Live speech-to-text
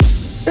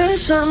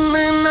Esa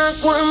nena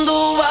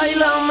cuando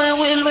baila me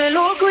vuelve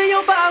loco y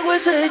yo pago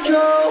ese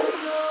show.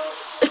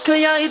 Es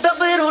calladita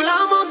pero la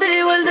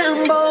motivo el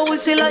dembow y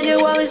si la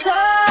llego a besar.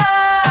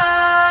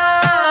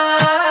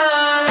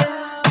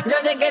 Yo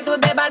sé que tú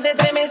te vas a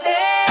estremecer.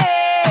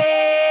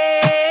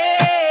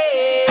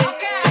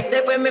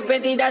 Después me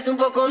pedirás un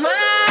poco más.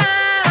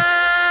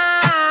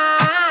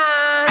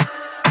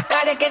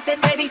 Haré que se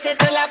te dice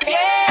toda la piel.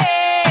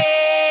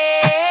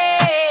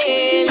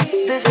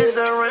 This is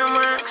the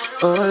remix.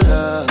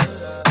 Hola,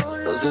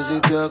 no sé si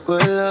te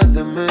acuerdas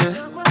de mí.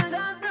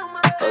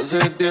 Hace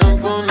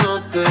tiempo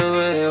no te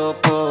veo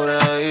por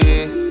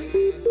ahí.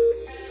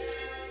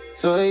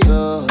 Soy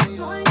yo,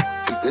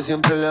 el que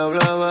siempre le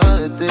hablaba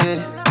de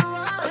ti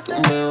a tu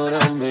mejor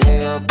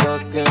amiga pa'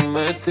 que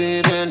me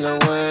tire la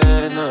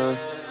buena.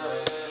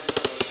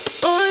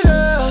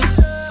 Hola,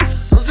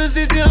 no sé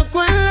si te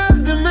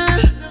acuerdas de mí.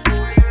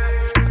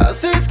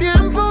 Hace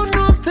tiempo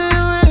no te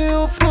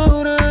veo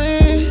por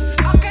ahí.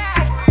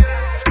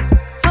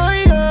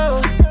 Soy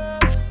yo,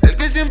 el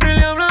que siempre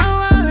le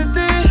hablaba de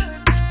ti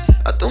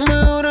a tu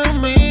mejor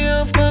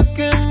amiga pa'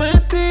 que me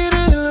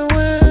tire la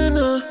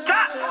buena.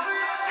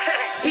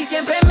 Y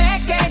siempre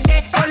me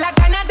quedé con las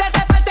ganas de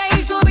taparte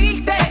y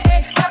subirte.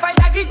 La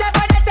falta que te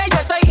parece, yo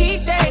soy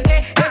Ise.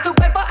 De tu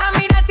cuerpo a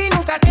mirarte y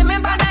nunca se me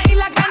van a ir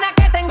las ganas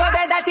que tengo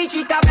de darte,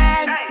 chica,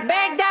 ven.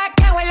 Verdad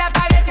que en la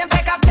pared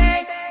siempre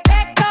capté.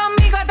 Que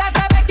conmigo otra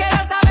vez quiero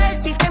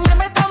saber si te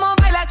mueves como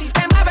bailas, si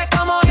te mueves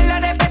como y lo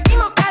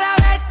repetimos cada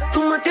vez.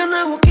 Tú me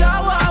tienes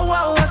buqueado, wow,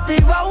 wow,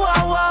 activado,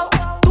 wow, wow.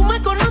 Tú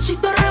me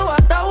conociste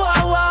arrebatado,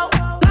 wow, wow.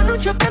 La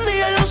noche prende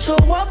y el oso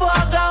guapo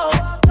apagado.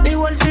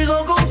 Igual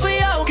sigo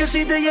confiado que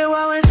si te llevo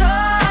a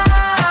besar.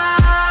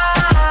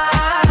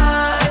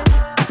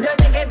 Yo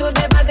sé que tú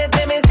te vas a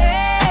estremecer.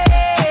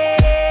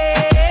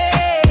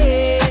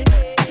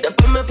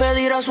 Después me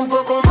pedirás un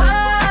poco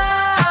más.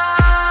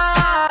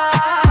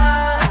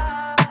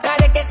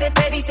 Haré que se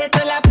te dice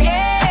toda la piel.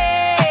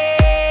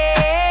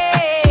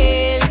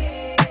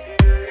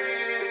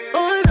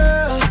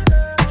 Hola,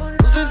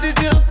 no sé si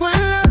te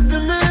acuerdas de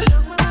mí.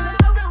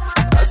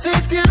 Hace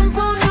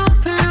tiempo no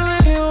te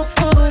veo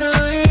por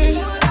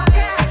ahí.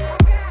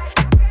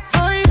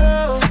 Soy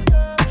yo,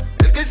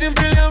 el que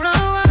siempre le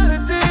hablaba de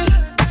ti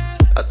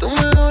a tu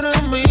mejor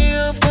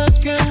amiga pa'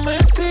 que me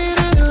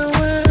tire la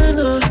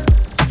buena.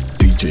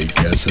 DJ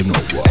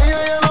Casanova. Ella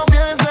ya no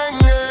piensa en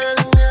él,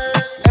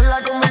 él la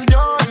convirtió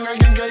en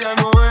alguien que ya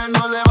no es.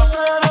 No le basta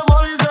el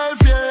amor y ser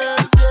fiel.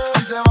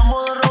 Y se va a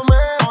modo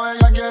Romeo,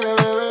 ella quiere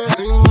beber.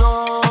 Y no,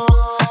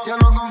 ya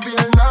no confía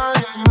en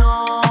nadie, y no.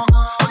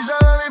 Hoy se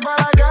bebe y para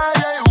la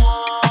calle, y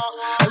wow.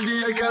 El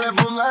DJ que le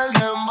ponga el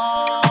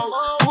dembow.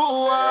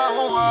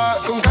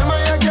 Con calma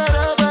ella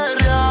quiere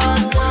perrear.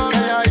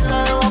 Calladita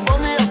de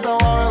vapor y hasta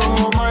abajo de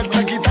un mar. Te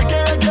quita que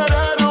ella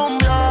quiere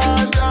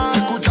rumbear.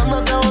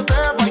 Escuchándote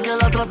boté porque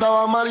la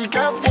trataba mal y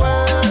qué fue.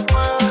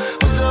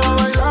 Hoy se va a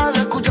bailar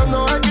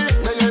escuchando X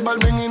de J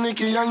Balvin y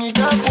Nicky Jam y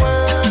qué fue.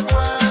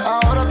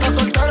 Ahora está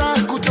soltera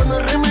escuchando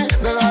el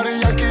remix de Daddy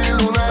Yankee y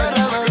Luna se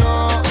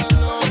reveló.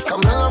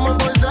 Cambió el amor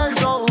por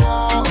sexo,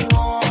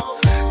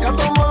 ya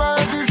tomó la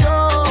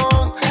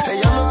decisión.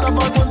 Ella no está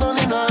pa' cuento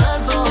ni nada de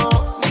eso.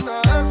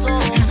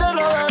 Y se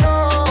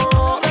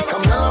reveló.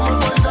 Cambió el amor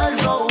por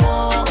sexo,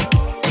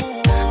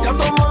 ya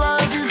tomó la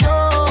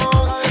decisión.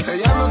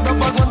 Ella no está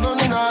pa' cuento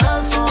ni nada de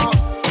eso.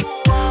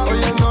 Hoy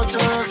es noche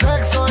de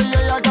sexo y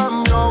ella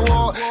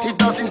cambió, y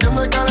está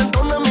sintiendo el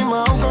calentón de mi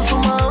mahón con su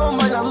mahón.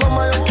 Bailando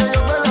mayor que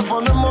yo,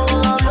 teléfono en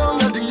modo de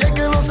avión. El DJ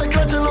que no se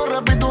crache, no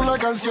repito una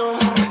canción.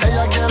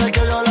 Ella quiere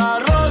que yo la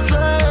roce,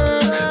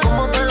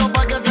 como te digo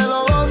pa' que te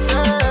lo goce,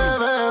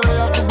 bebé.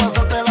 Ya tú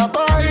pasaste la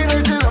página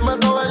y si le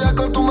meto bella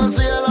con tu man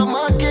sigue la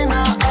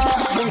máquina.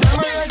 Nunca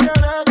ella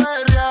quiere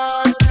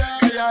perrear,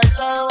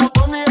 calladita de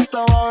vapor ni hasta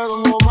abajo de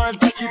un Omar.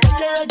 Te quita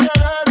que ella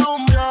quiere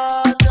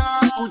rumbear,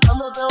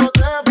 escuchándote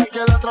boté porque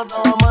la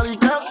trataba mal y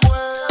qué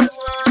fue.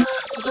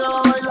 Se va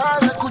a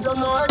bailar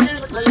escuchando X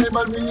de J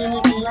Balvin y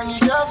Nicky Jam y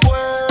qué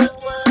fue.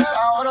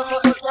 Ahora está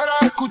soltera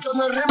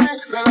escuchando el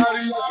remix de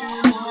Daddy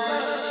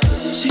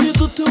Yankee. Si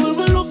tú te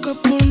vuelves loca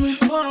por mí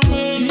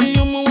y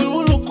yo me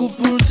vuelvo loco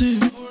por ti,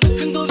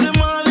 entonces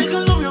más deja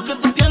el novio que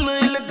tú tienes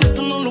y dile que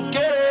tú no lo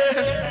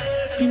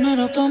quieres.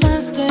 Primero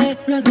tomaste,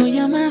 luego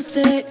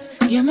llamaste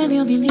y en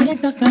medio de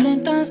indirectas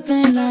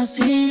calentaste la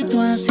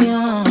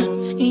situación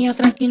y yo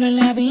tranquilo en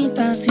la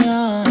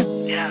habitación.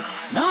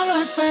 No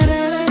lo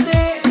esperé de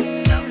ti,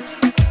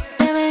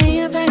 te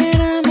veía tan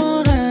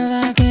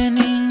enamorada que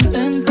ni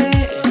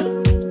intenté.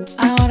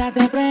 Ahora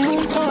te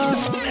pregunto,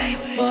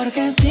 ¿por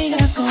qué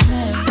sigues con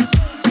él?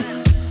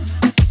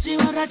 Si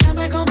borracha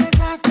me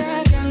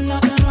confesaste que él no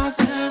te lo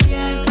hace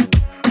bien.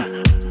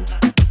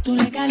 Tú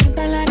le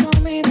calientas la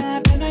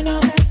comida, pero él no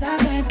te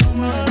sabe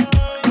comer.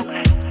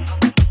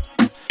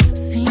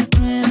 Si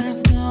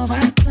pruebas no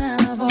vas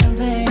a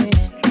volver.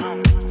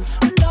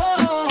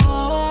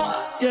 No.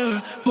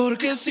 Yeah, ¿por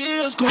qué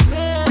sigues con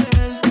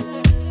él?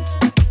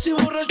 Si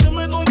borracha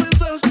me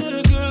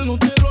confesaste que él no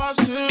te lo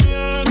hace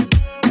bien.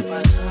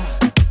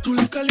 Tú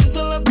le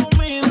calientas la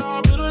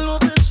comida, pero él no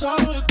te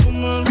sabe comer.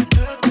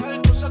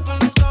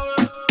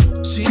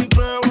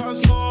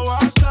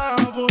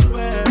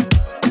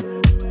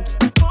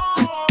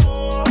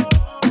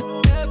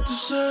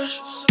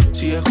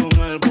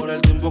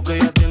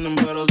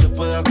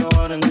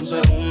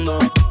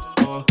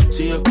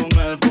 Sigue con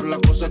él por la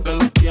cosa que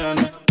lo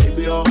tiene.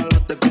 Baby, ojalá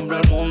te compre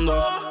el mundo.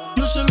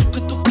 Yo sé lo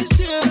que tú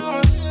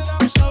quisieras.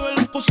 No sabes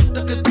las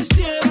cositas que te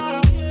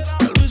hiciera.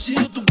 Tal vez si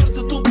de tu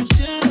parte tú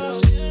pusieras,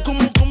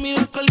 como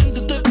comida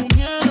caliente te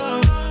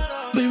comiera.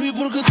 Baby,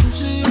 porque tú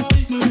sigues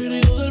ahí. Me hubiera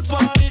ido del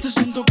party. Te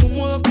siento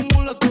cómoda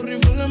como la Torre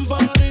Eiffel en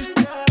París.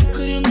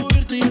 Queriendo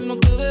irte y él no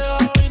te deja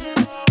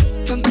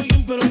ir. Tanto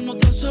bien, pero él no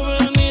te hace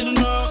venir,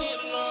 no.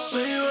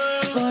 Baby,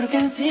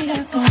 porque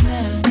sigues con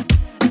él.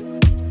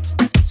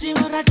 Si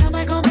borracha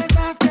me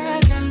confesaste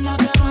que él no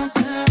te lo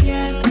hace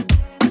bien.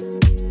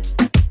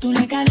 Tú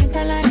le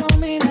calientas la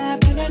comida,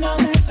 pero él no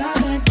te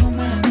sabe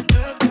comer.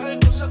 hay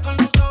cosas que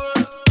no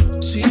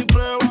sabes. Si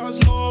pruebas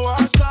no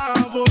vas a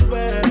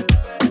volver.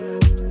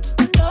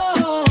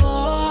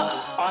 No.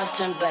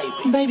 Austin,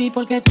 baby. Baby,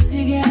 porque tú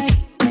sigues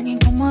ahí, tan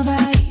incómoda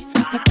ahí.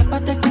 Te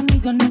escapaste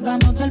conmigo, nos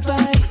vamos del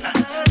país.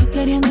 Tú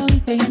queriendo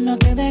irte y él no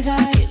te deja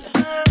ir.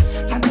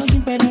 Tanto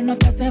bien, pero él no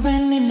te hace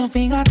venir. No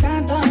fijas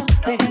tanto,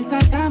 deja el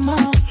sarcasmo.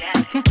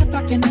 Que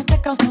sepa que no te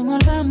causa un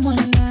orgasmo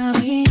en la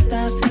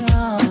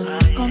habitación.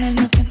 Con él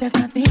no sientes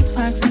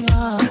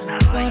satisfacción,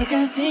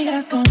 porque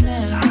sigues con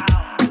él.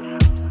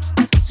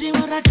 Si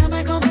borracha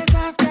me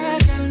confesaste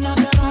que él no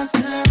te lo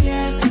hace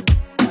bien.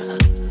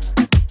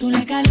 Tú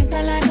le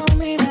calientas la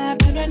comida,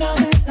 pero él no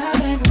te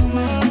sabe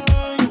comer.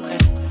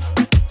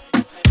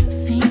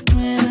 Si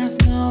pruebas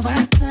no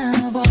vas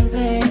a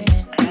volver.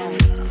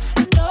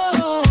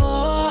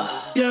 No.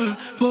 Yeah,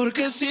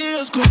 porque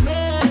sigues con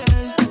él.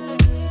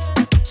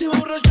 Si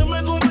borracha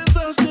me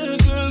confesaste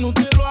que él no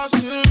te lo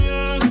hace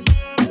bien.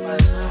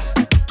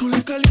 Tú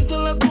le calientas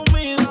la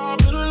comida,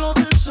 pero él no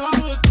te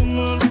sabe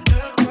comer.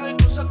 Hay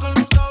cosas que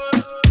no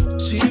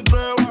sabes. Si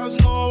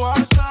pruebas no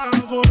vas a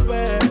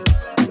volver.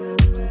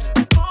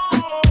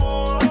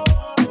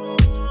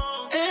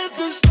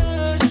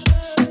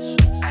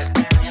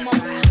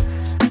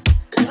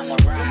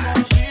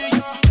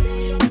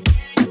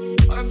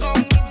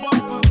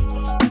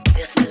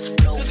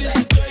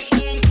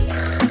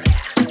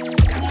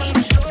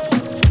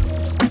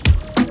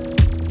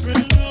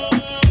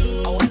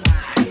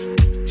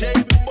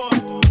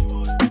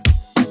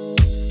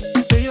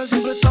 Ella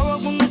siempre estaba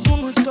cuando tú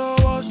no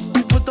estabas.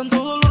 Fue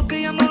tanto dolor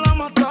que ya no la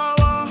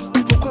mataba.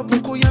 Poco a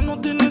poco ya no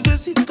te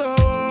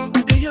necesitaba.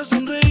 Ella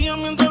sonreía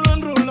mientras lo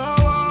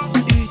enrolaba.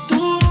 Y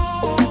tú,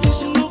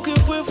 diciendo que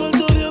fue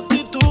falta de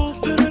actitud.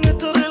 Pero en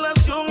esta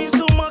relación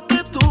hizo más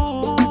que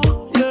tú,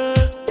 yeah.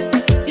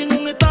 Y en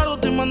un estado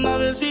te manda a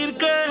decir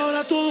que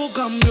ahora todo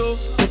cambió,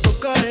 te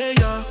toca a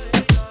ella.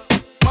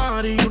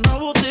 Mari, una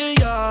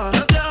botella.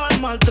 Gracias al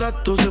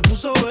maltrato se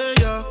puso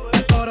bella.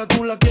 Ahora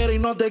tú la quieres y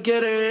no te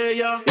quiere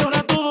ella. Y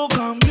ahora todo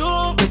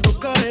cambió, te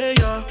toca a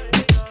ella.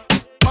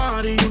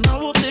 Mari, una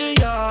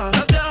botella.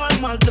 Gracias al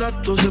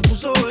maltrato se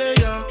puso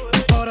bella.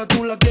 Ahora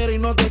tú la quieres y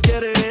no te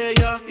quiere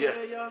ella.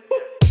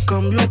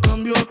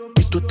 Cambió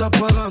y tú estás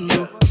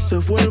pagando. Se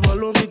fue el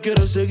balón y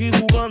quieres seguir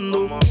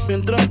jugando.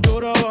 Mientras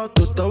lloraba,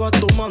 tú estabas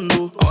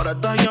tomando. Ahora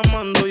estás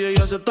llamando y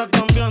ella se está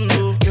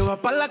cambiando. Que va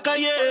pa' la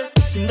calle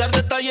sin dar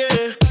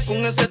detalles.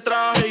 Con ese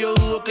traje yo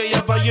dudo que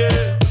ella fallé.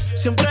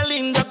 Siempre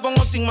linda con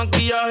o sin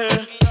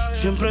maquillaje.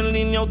 Siempre en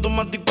línea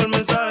automático el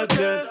mensaje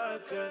que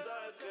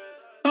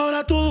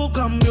ahora todo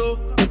cambió,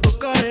 te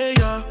toca a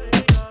ella.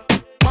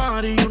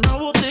 Mari, una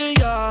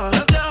botella.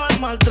 Gracias al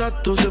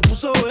maltrato se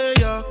puso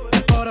bella.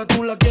 Ahora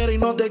tú la quieres y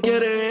no te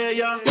quiere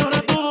ella. Y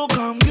ahora todo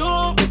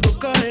cambió, te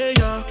toca a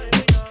ella.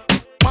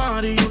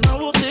 Mari, una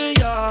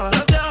botella.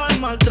 Gracias al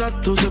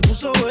maltrato se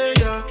puso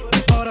bella.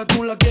 Ahora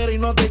tú la quieres y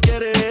no te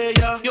quiere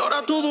ella. Y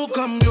ahora todo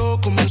cambió,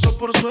 comenzó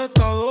por su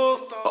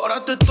estado.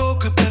 Ahora te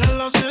toca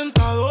esperarla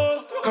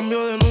sentado.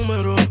 Cambio de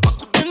número, pa'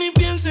 que usted ni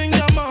piense en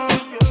llamar.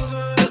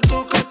 Te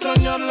toca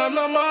extrañarla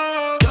nada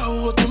más. Ya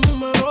jugó tu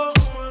número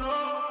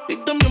y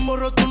también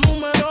borró tu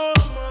número.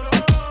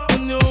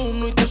 Prendió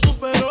uno y te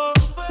superó.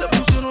 Le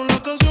pusieron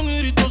la canción y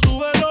gritó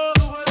súbelo.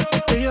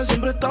 Ella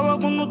siempre estaba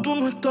cuando tú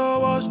no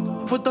estabas.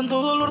 Fue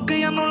tanto dolor que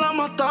ya no la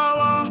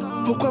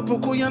mataba. Poco a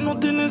poco ya no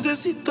te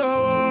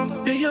necesitaba.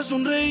 Ella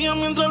sonreía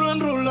mientras lo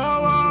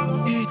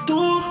enrolaba. Y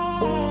tú,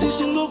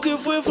 diciendo que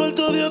fue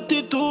falta de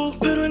actitud.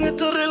 Pero en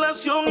esta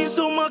relación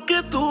hizo más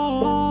que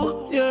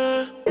tú,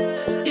 yeah.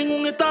 Y en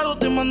un estado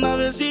te manda a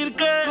decir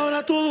que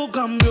ahora todo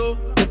cambió,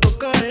 te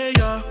toca a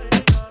ella.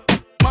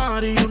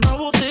 Mari, una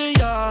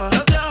botella.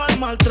 Gracias al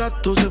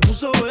maltrato se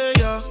puso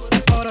bella.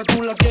 Ahora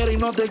tú la quieres y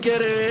no te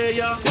quiere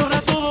ella. Y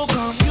ahora todo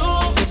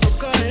cambió, te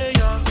toca a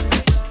ella.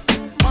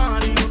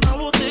 Mari, una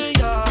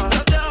botella.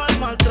 Gracias al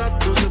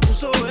maltrato se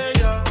puso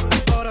bella.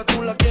 Ahora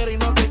tú la quieres y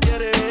no te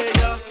quiere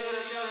ella.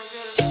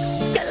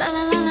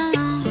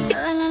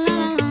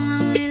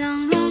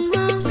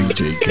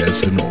 DJ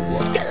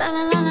Casanova.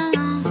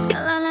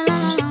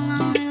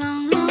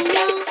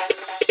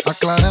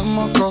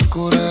 Aclaremos que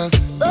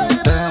oscurece.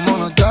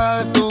 Dejémonos ya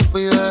de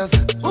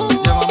estupideces.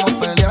 Llevamos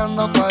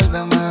peleando un par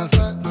de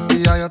meses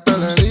y ya yo te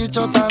lo he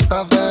dicho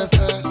tantas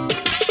veces.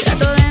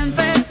 Trato de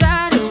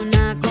empezar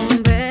una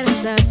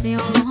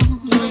conversación,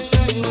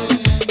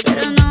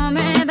 pero no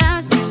me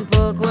das ni un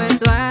poco de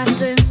tu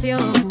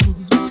atención.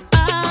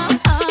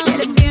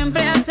 Quieres siempre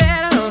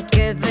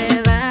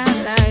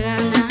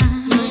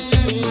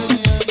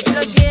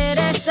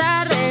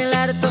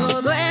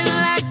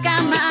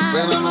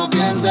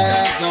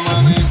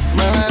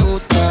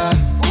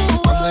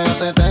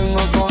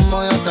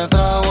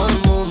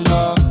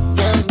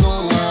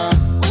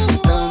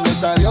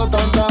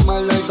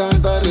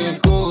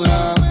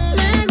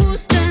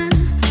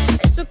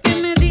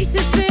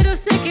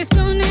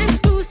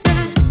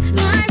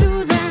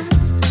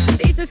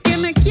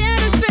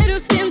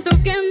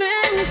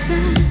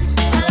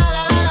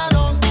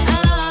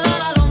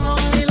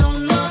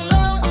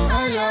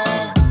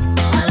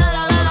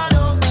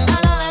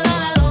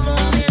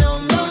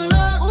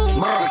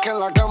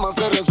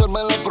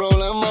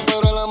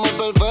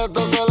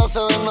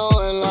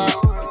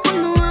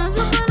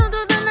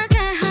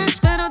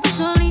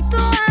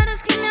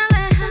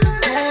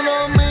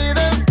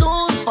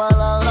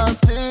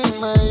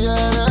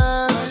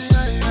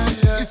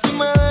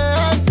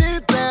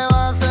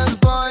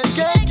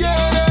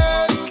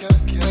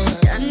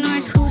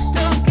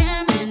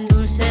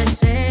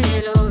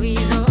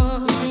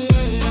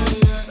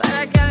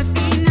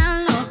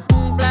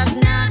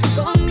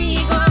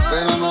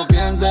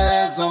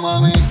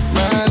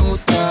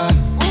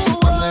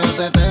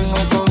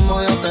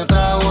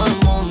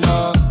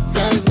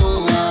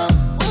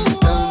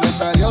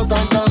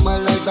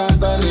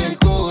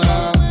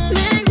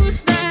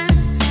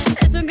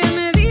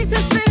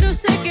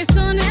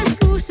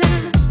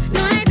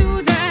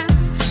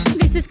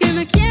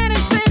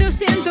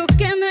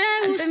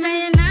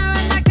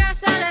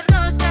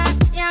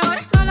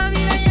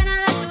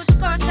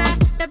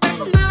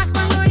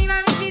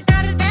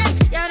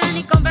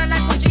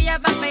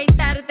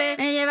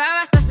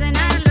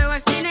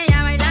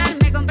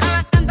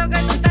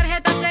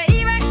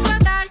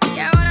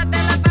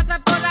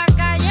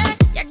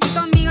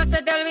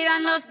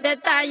los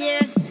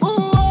detalles.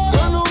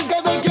 Yo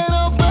nunca te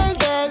quiero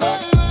perder.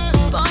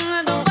 Pon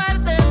de tu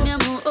parte, mi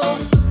amor.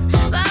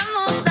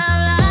 Vamos a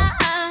hablar,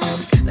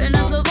 ven,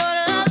 hazlo por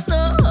los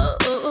dos.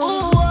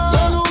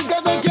 Yo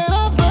nunca te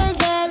quiero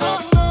perder.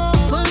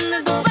 Pon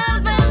de tu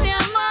parte, mi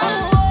amor.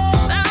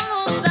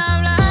 Vamos a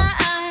hablar,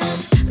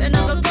 ven,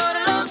 hazlo por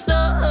los dos.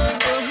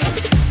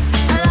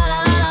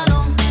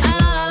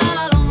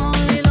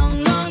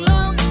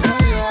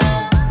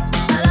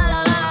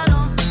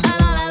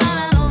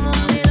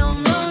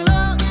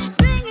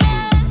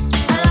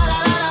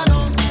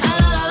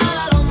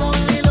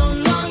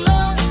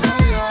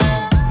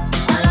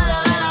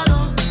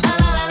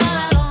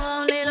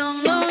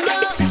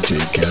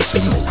 DJ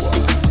Casanova.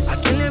 ¿A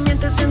quién le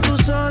mientes en tu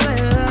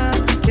soledad?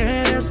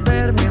 ¿Quieres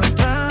verme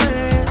otra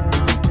vez?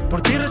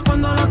 Por ti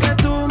respondo lo que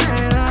tú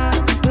me das,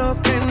 lo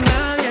que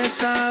nadie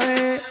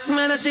sabe.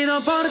 Me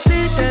decido por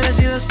ti, te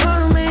decides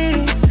por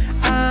mí.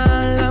 A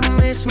la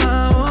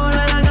misma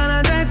hora dan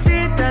ganas de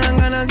ti, te dan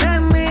ganas de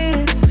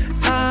mí.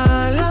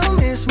 A la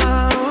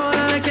misma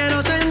hora me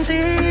quiero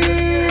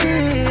sentir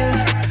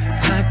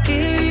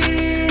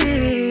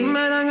aquí.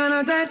 Me dan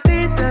ganas de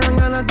ti, te dan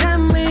ganas de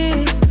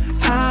mí.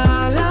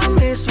 A la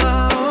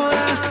misma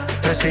hora.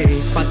 3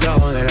 y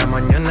 4 de la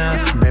mañana.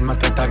 Ven,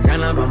 mata estas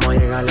ganas, vamos a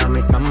llegar a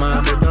mi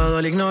cama. Que todo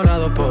el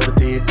ignorado por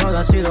ti, todo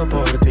ha sido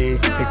por ti.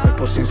 Mi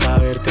cuerpo sin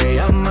saber te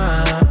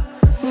llama.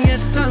 Y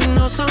estas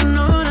no son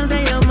horas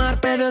de llamar,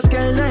 pero es que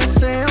el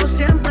deseo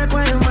siempre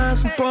puede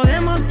más.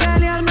 Podemos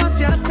pelearnos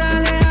y hasta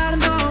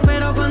alejarnos,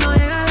 pero cuando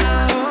llega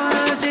la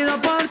hora decido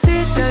por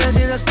ti, te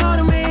decides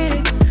por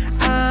mí.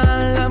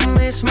 A la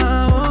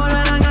misma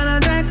hora dan ganas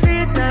de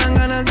ti, te dan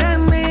ganas de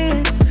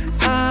mí.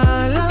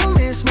 A la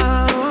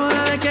misma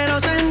hora me quiero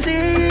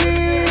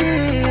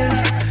sentir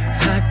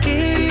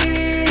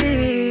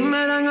aquí.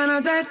 Me dan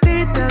ganas de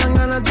ti, te dan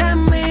ganas de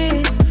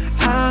mí.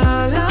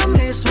 A la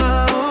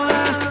misma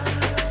hora.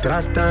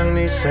 Tratan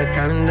y se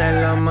caen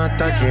de la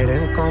mata.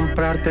 Quieren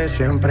comprarte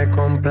siempre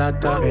con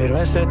plata,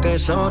 pero ese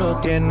tesoro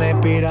tiene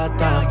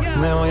pirata.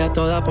 Me voy a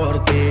toda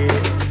por ti.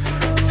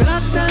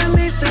 Tratan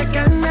y se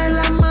caen de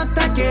la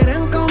mata.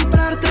 Quieren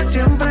comprarte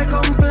siempre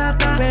con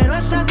plata, pero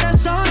ese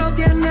tesoro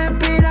tiene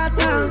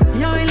pirata.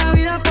 Yo doy la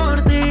vida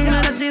por ti,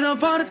 me decido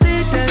por